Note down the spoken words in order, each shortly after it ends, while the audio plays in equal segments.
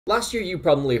Last year, you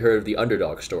probably heard of the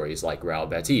underdog stories like Real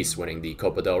Betis winning the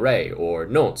Copa del Rey or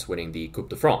Nantes winning the Coupe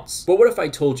de France. But what if I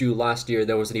told you last year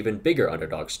there was an even bigger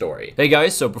underdog story? Hey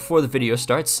guys, so before the video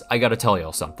starts, I gotta tell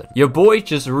y'all something. Your boy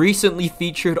just recently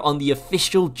featured on the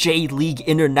official J-League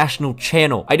International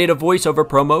channel. I did a voiceover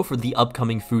promo for the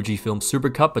upcoming Fujifilm Super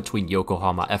Cup between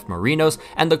Yokohama F Marinos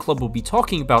and the club we'll be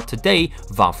talking about today,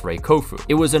 VENTFORET KOFU.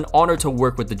 It was an honor to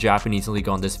work with the Japanese league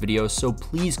on this video, so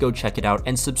please go check it out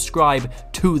and subscribe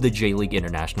to the J-League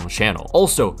International channel.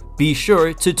 Also, be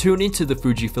sure to tune into the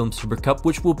Fujifilm Super Cup,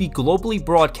 which will be globally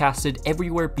broadcasted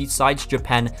everywhere besides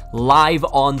Japan live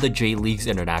on the J-League's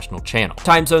International channel.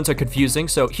 Time zones are confusing,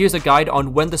 so here's a guide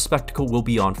on when the spectacle will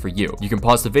be on for you. You can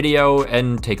pause the video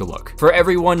and take a look. For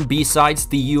everyone besides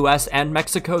the US and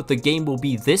Mexico, the game will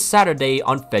be this Saturday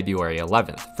on February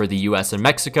 11th. For the US and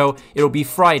Mexico, it'll be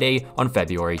Friday on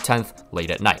February 10th, late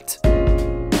at night.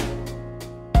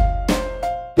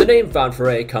 The name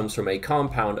VENTFORET comes from a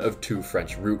compound of two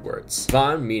French root words,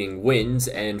 vent meaning winds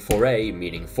and forêt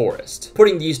meaning forest.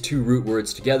 Putting these two root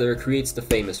words together creates the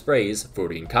famous phrase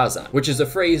 "Furin Kazan," which is a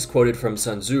phrase quoted from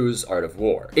Sun Tzu's Art of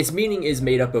War. Its meaning is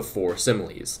made up of four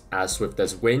similes: as swift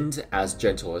as wind, as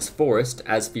gentle as forest,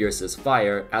 as fierce as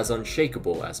fire, as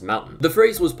unshakable as mountain. The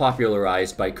phrase was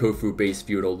popularized by Kofu-based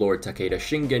feudal Lord Takeda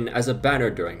Shingen as a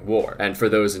banner during war, and for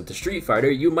those into Street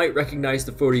Fighter, you might recognize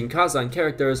the Furin Kazan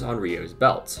characters on Ryu's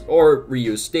belt, or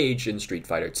Ryu's stage in Street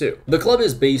Fighter 2. The club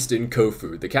is based in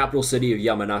Kofu, the capital city of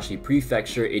Yamanashi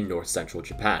Prefecture in north-central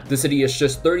Japan. The city is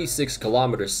just 36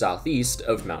 kilometers southeast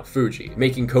of Mount Fuji,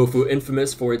 making Kofu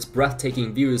infamous for its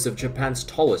breathtaking views of Japan's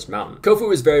tallest mountain.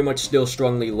 Kofu is very much still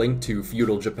strongly linked to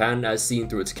feudal Japan as seen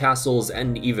through its castles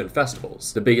and even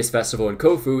festivals. The biggest festival in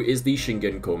Kofu is the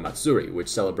Shingen-ko Matsuri, which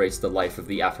celebrates the life of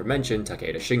the aforementioned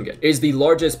Takeda Shingen. It is the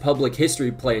largest public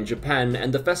history play in Japan,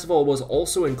 and the festival was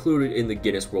also included in the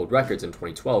Guinness World Records in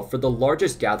 2012 for the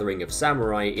largest gathering of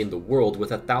samurai in the world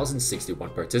with 1,061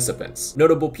 participants.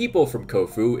 Notable people from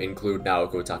Kofu include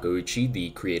Naoko Takeuchi, the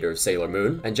creator of Sailor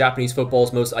Moon, and Japanese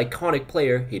football's most iconic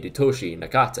player, Hidetoshi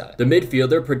Nakata. The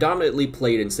midfielder predominantly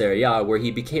played in Serie A, where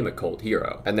he became a cult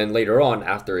hero. And then later on,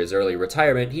 after his early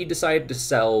retirement, he decided to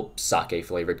sell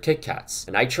sake-flavored Kit Kats.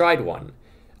 And I tried one.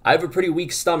 I have a pretty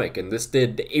weak stomach, and this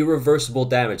did irreversible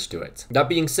damage to it. That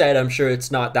being said, I'm sure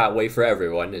it's not that way for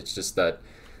everyone, it's just that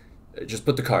just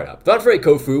put the card up. VENTFORET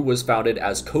KOFU was founded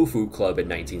as Kofu Club in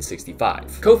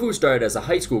 1965. Kofu started as a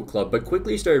high school club, but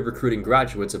quickly started recruiting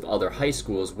graduates of other high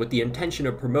schools with the intention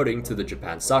of promoting to the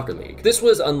Japan Soccer League. This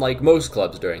was unlike most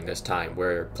clubs during this time,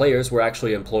 where players were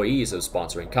actually employees of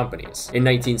sponsoring companies. In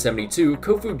 1972,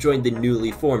 Kofu joined the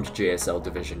newly formed JSL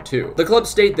Division 2. The club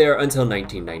stayed there until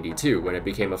 1992, when it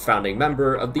became a founding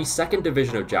member of the second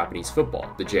division of Japanese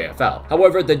football, the JFL.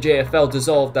 However, the JFL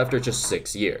dissolved after just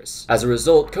 6 years. As a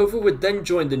result, Kofu would then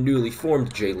join the newly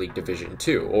formed J-League Division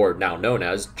 2, or now known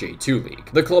as J2 League.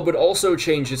 The club would also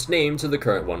change its name to the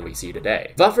current one we see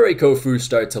today. VENTFORET KOFU's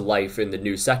start to life in the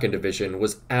new second division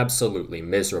was absolutely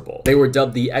miserable. They were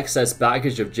dubbed the excess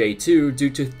baggage of J2 due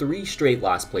to 3 straight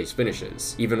last place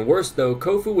finishes. Even worse though,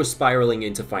 Kofu was spiraling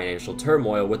into financial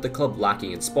turmoil with the club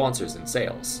lacking in sponsors and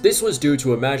sales. This was due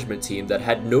to a management team that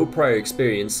had no prior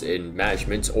experience in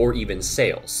management or even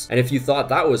sales. And if you thought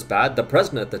that was bad, the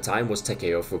president at the time was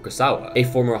Takeo Fukusawa, a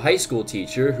former high school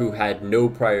teacher who had no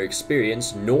prior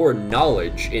experience nor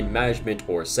knowledge in management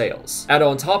or sales. Add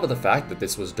on top of the fact that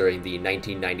this was during the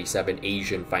 1997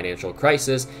 Asian financial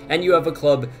crisis, and you have a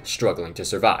club struggling to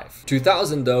survive.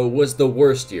 2000 though was the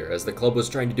worst year, as the club was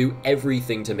trying to do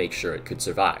everything to make sure it could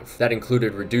survive. That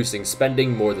included reducing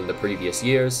spending more than the previous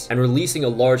years, and releasing a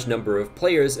large number of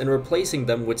players and replacing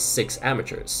them with 6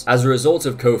 amateurs. As a result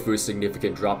of Kofu's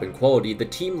significant drop in quality, the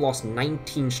team lost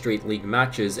 19 straight league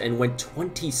matches and went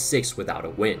 26 without a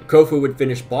win. Kofu would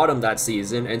finish bottom that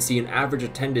season and see an average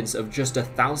attendance of just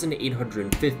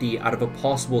 1,850 out of a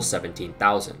possible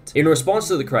 17,000. In response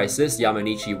to the crisis,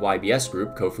 Yamanichi YBS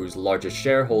Group, Kofu's largest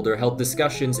shareholder, held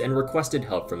discussions and requested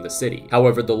help from the city.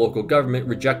 However, the local government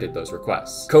rejected those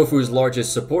requests. Kofu's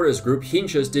largest supporters group,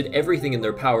 Hinchas, did everything in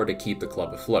their power to keep the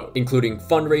club afloat, including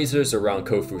fundraisers around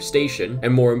Kofu Station,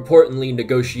 and more importantly,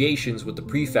 negotiations with the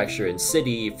prefecture and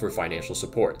city for financial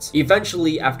support.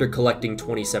 Eventually, after collecting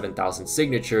 27,000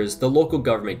 signatures, the local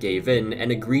government gave in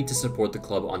and agreed to support the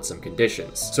club on some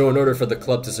conditions. So in order for the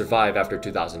club to survive after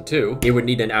 2002, it would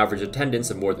need an average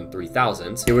attendance of more than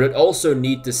 3,000. It would also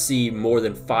need to see more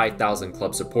than 5,000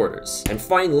 club supporters. And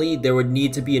finally, there would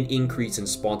need to be an increase in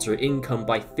sponsor income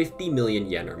by 50 million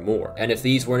yen or more. And if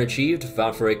these weren't achieved,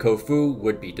 VENTFORET KOFU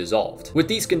would be dissolved. With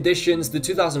these conditions, the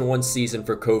 2001 season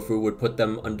for Kofu would put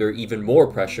them under even more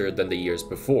pressure than the years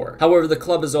before. However, the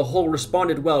club as a whole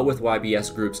responded blended well with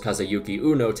YBS Group's Kazuyuki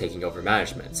Uno taking over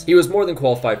management. He was more than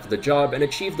qualified for the job and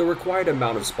achieved the required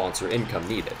amount of sponsor income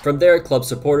needed. From there, club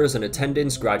supporters and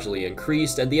attendance gradually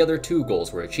increased and the other two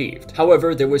goals were achieved.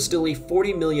 However, there was still a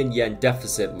 40 million yen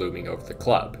deficit looming over the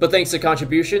club. But thanks to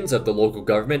contributions of the local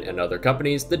government and other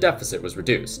companies, the deficit was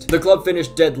reduced. The club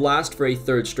finished dead last for a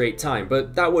third straight time,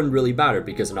 but that wouldn't really matter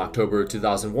because in October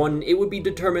 2001, it would be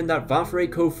determined that VENTFORET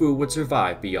KOFU would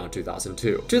survive beyond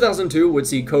 2002. 2002 would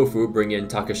see Kofu bring in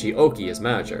Takashi Oki as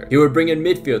manager. He would bring in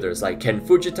midfielders like Ken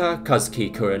Fujita,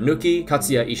 Kazuki Kuranuki,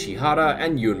 Katsuya Ishihara,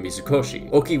 and Yun Mizukoshi.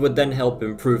 Oki would then help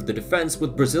improve the defense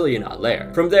with Brazilian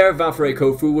Allaire. From there, VENTFORET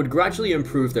KOFU would gradually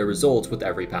improve their results with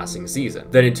every passing season.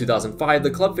 Then in 2005, the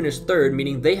club finished third,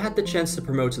 meaning they had the chance to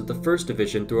promote to the first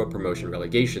division through a promotion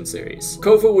relegation series.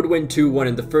 Kofu would win 2-1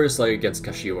 in the first leg against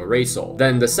Kashiwa Reysol.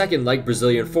 Then the second leg,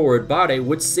 Brazilian forward Bare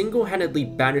would single-handedly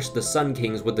banish the Sun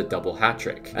Kings with the double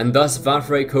hat-trick. And thus,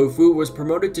 VENTFORET KOFU was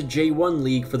promoted to J1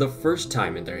 League for the first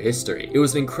time in their history. It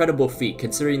was an incredible feat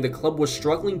considering the club was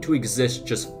struggling to exist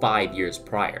just 5 years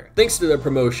prior. Thanks to their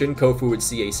promotion, Kofu would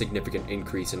see a significant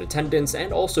increase in attendance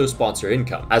and also sponsor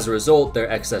income. As a result, their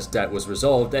excess debt was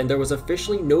resolved and there was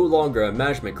officially no longer a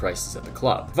management crisis at the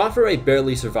club. VENTFORET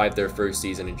barely survived their first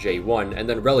season in J1 and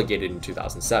then relegated in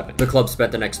 2007. The club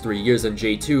spent the next 3 years in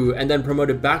J2 and then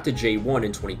promoted back to J1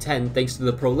 in 2010 thanks to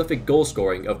the prolific goal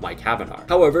scoring of Mike Havenar.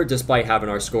 However, despite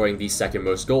Havenar scoring the second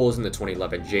most goals in the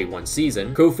 2011 J1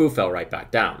 season, Kofu fell right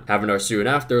back down. Havenar soon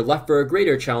after left for a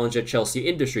greater challenge at Chelsea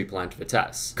Industry Plant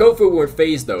Vitesse. Kofu weren't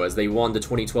phased though as they won the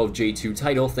 2012 J2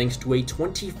 title thanks to a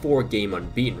 24-game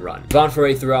unbeaten run.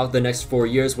 VENTFORET throughout the next 4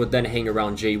 years would then hang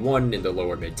around J1 in the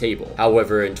lower mid-table.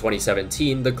 However, in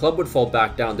 2017, the club would fall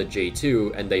back down to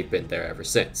J2 and they've been there ever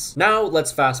since. Now,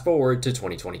 let's fast forward to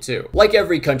 2022. Like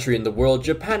every country in the world,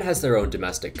 Japan has their own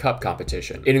domestic cup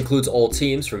competition. It includes all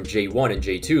teams from J1 and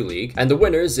J2 League, and the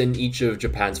winners in each of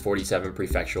Japan's 47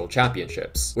 prefectural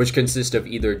championships, which consist of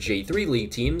either J3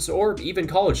 League teams or even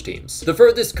college teams. The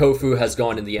furthest Kofu has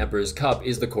gone in the Emperor's Cup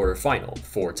is the quarterfinal,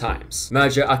 4 times.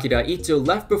 Manager Akira Ito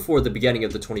left before the beginning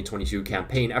of the 2022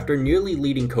 campaign after nearly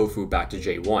leading Kofu back to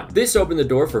J1. This opened the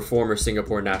door for former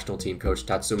Singapore national team coach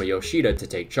Tatsuma Yoshida to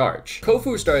take charge.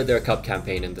 Kofu started their cup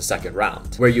campaign in the second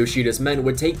round, where Yoshida's men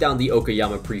would take down the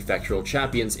Okayama prefectural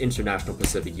champions International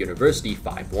Pacific University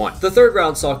 5-1. The third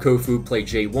round saw Kofu play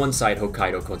J1 side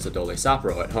Hokkaido Consadole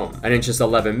Sapporo at home, and in just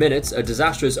 11 minutes, a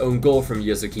disastrous own goal from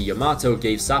Yazuki Yamato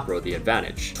gave Sapporo the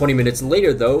advantage. 20 minutes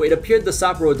later though, it appeared the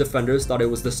Sapporo defenders thought it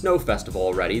was the snow festival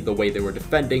already the way they were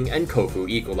defending, and Kofu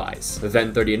equalized.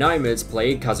 Then 39 minutes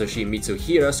played, Kazushi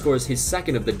Mitsuhira scores his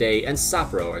second of the day and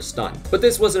Sapporo are stunned. But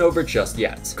this wasn't over just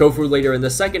yet. Kofu later in the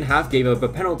second half gave up a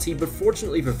penalty, but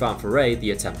fortunately for VENTFORET,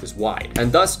 the attempt was wide.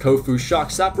 And thus, Kofu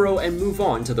shocked Sapporo and move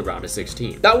on to the round of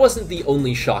 16. That wasn't the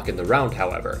only shock in the round,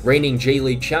 however. Reigning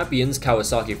J-League champions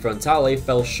Kawasaki Frontale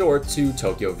fell short to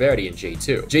Tokyo Verdy in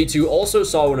J2. J2 also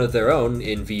saw one of their own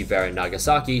in V Varen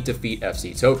Nagasaki defeat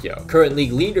FC Tokyo. Current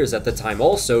league leaders at the time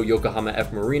also, Yokohama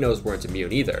F Marinos, weren't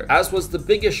immune either, as was the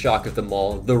biggest shock of them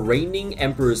all, the reigning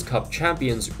Emperor's Cup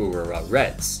champions Urawa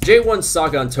Reds. J1's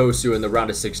Sagan Tosu in the round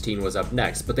of 16 was up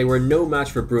next, but they were no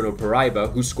match for Bruno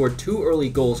Paraiba, who scored 2 early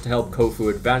goals to help Kofu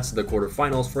advance to the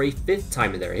quarterfinals for a 5th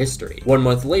time in their history. 1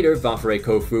 month later, VENTFORET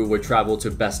KOFU would travel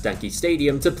to Best Denki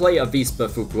Stadium to play Avispa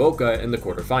Fukuoka in the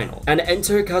quarterfinal. And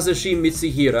enter Kazushi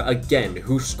Mitsuhira again,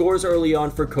 who scores early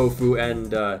on for Kofu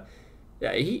and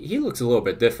yeah, he looks a little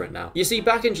bit different now. You see,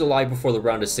 back in July before the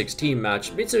round of 16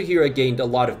 match, Mitsuhira gained a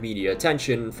lot of media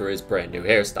attention for his brand new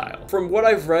hairstyle. From what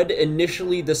I've read,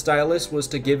 initially the stylist was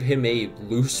to give him a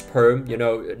loose perm, you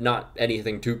know, not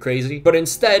anything too crazy, but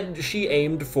instead she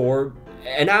aimed for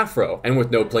an afro, and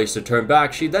with no place to turn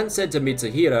back, she then said to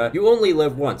Mitsuhira, "You only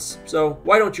live once, so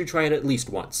why don't you try it at least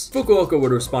once?" Fukuoka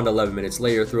would respond 11 minutes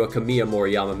later through a Kamiya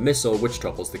Moriyama missile, which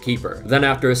troubles the keeper. Then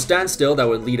after a standstill that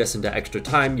would lead us into extra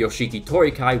time, Yoshiki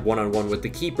Torikai, one-on-one with the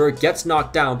keeper, gets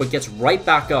knocked down but gets right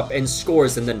back up and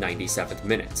scores in the 97th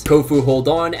minute. Kofu hold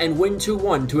on and win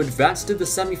 2-1 to advance to the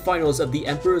semifinals of the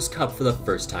Emperor's Cup for the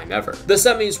first time ever. The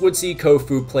semis would see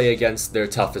Kofu play against their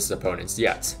toughest opponents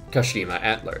yet, Kashima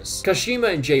Antlers. Kashima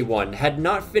and J1 had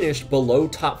not finished below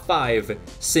top 5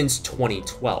 since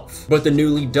 2012. But the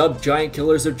newly dubbed Giant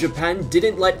Killers of Japan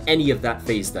didn't let any of that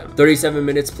faze them. 37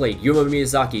 minutes played, Yuma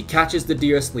Miyazaki catches the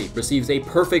deer asleep, receives a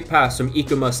perfect pass from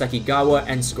Ikuma Sekigawa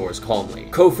and scores calmly.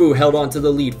 Kofu held on to the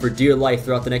lead for dear life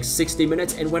throughout the next 60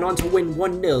 minutes and went on to win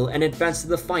 1-0 and advance to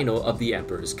the final of the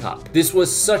Emperor's Cup. This was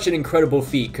such an incredible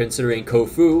feat considering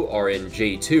Kofu are in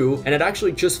J2 and had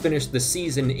actually just finished the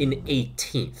season in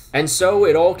 18th. 14th. And so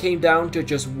it all came down to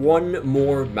just one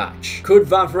more match. Could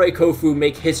VENTFORET KOFU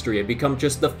make history and become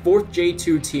just the 4th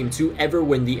J2 team to ever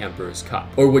win the Emperor's Cup?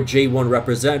 Or would J1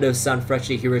 representative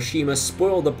Sanfrecce Hiroshima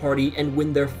spoil the party and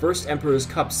win their first Emperor's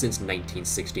Cup since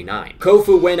 1969?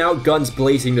 KOFU went out guns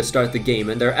blazing to start the game,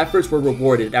 and their efforts were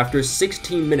rewarded after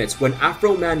 16 minutes when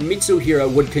Afro-man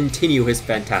Mitsuhira would continue his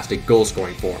fantastic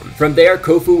goal-scoring form. From there,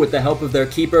 KOFU, with the help of their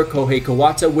keeper Kohei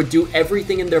Kawata, would do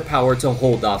everything in their power to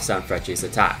hold off Sanfrecce's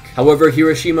attack. However,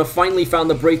 Hiroshima finally found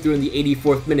the breakthrough in the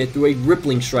 84th minute through a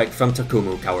rippling strike from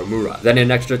Takumu Kawamura. Then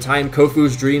in extra time,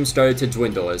 KOFU's dreams started to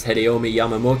dwindle as Hideyomi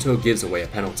Yamamoto gives away a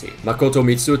penalty. Makoto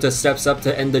Mitsuta steps up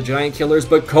to end the Giant Killers,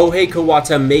 but Kohei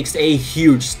Kawata makes a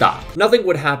huge stop. Nothing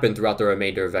would happen throughout the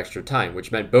remainder of extra time,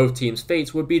 which meant both teams'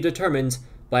 fates would be determined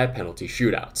by a penalty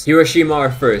shootout. Hiroshima are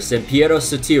first, and Piero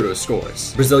Sotiro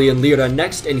scores. Brazilian Lira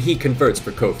next, and he converts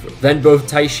for KOFU. Then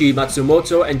both Taishi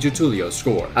Matsumoto and Jutulio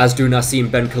score, as do Nassim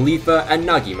Ben Khalifa and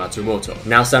Nagi Matsumoto.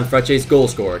 Now Sanfrecce's goal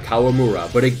scorer,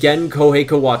 Kawamura, but again Kohei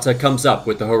Kawata comes up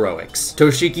with the heroics.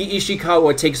 Toshiki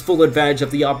Ishikawa takes full advantage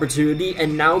of the opportunity,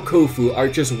 and now KOFU are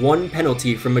just one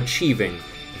penalty from achieving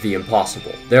the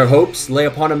impossible. Their hopes lay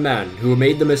upon a man who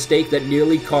made the mistake that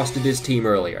nearly costed his team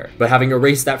earlier, but having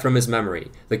erased that from his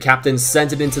memory, the captain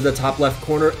sent it into the top left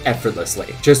corner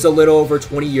effortlessly. Just a little over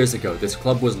 20 years ago, this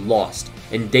club was lost,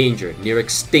 endangered, near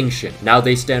extinction. Now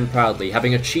they stand proudly,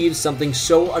 having achieved something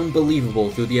so unbelievable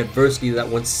through the adversity that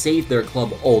once saved their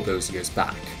club all those years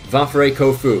back. VENTFORET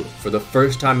KOFU, for the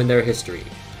first time in their history,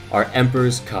 are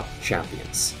Emperor's Cup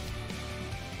champions.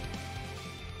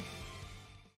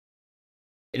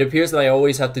 It appears that I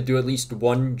always have to do at least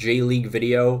one J-League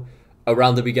video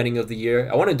around the beginning of the year.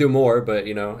 I want to do more, but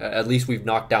you know, at least we've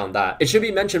knocked down that. It should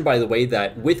be mentioned, by the way,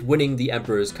 that with winning the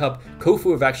Emperor's Cup,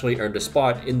 KOFU have actually earned a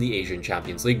spot in the Asian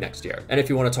Champions League next year. And if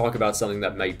you want to talk about something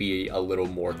that might be a little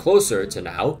more closer to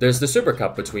now, there's the Super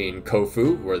Cup between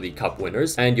KOFU, who are the cup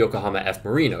winners, and Yokohama F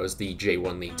Marinos, the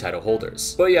J1 League title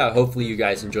holders. But yeah, hopefully you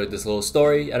guys enjoyed this little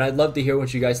story, and I'd love to hear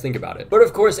what you guys think about it. But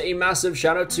of course, a massive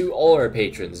shout out to all our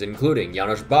patrons, including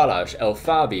Janos Balash, El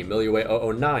Fabi,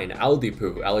 Miliue009,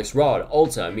 Aldipu, Alex Rod,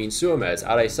 Alta, Amin Suarez,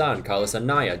 Araisan, Carlos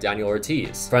Anaya, Daniel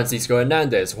Ortiz, Francisco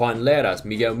Hernandez, Juan Leras,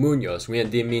 Miguel Munoz,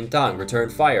 Riandin Mintang, Return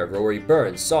Fire, Rory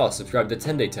Burns, Saw, Subscribe to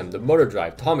Tendetim, The Motor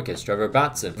Drive, Tomicus, Trevor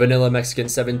Batson, Vanilla Mexican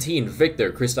 17,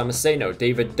 Victor, Chris Damasceno,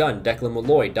 David Dunn, Declan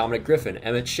Malloy, Dominic Griffin,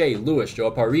 Emmett Shea, Lewis, Joe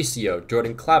Aparicio,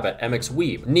 Jordan Clavat, MX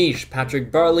Weeb, Niche,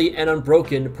 Patrick Barley, and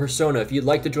Unbroken Persona. If you'd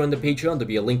like to join the Patreon, there'll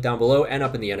be a link down below and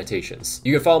up in the annotations.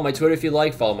 You can follow my Twitter if you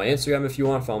like, follow my Instagram if you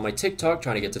want, follow my TikTok,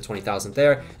 trying to get to 20,000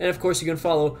 there, and of course you can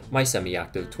follow my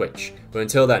semi-active Twitch. But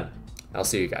until then, I'll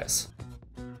see you guys.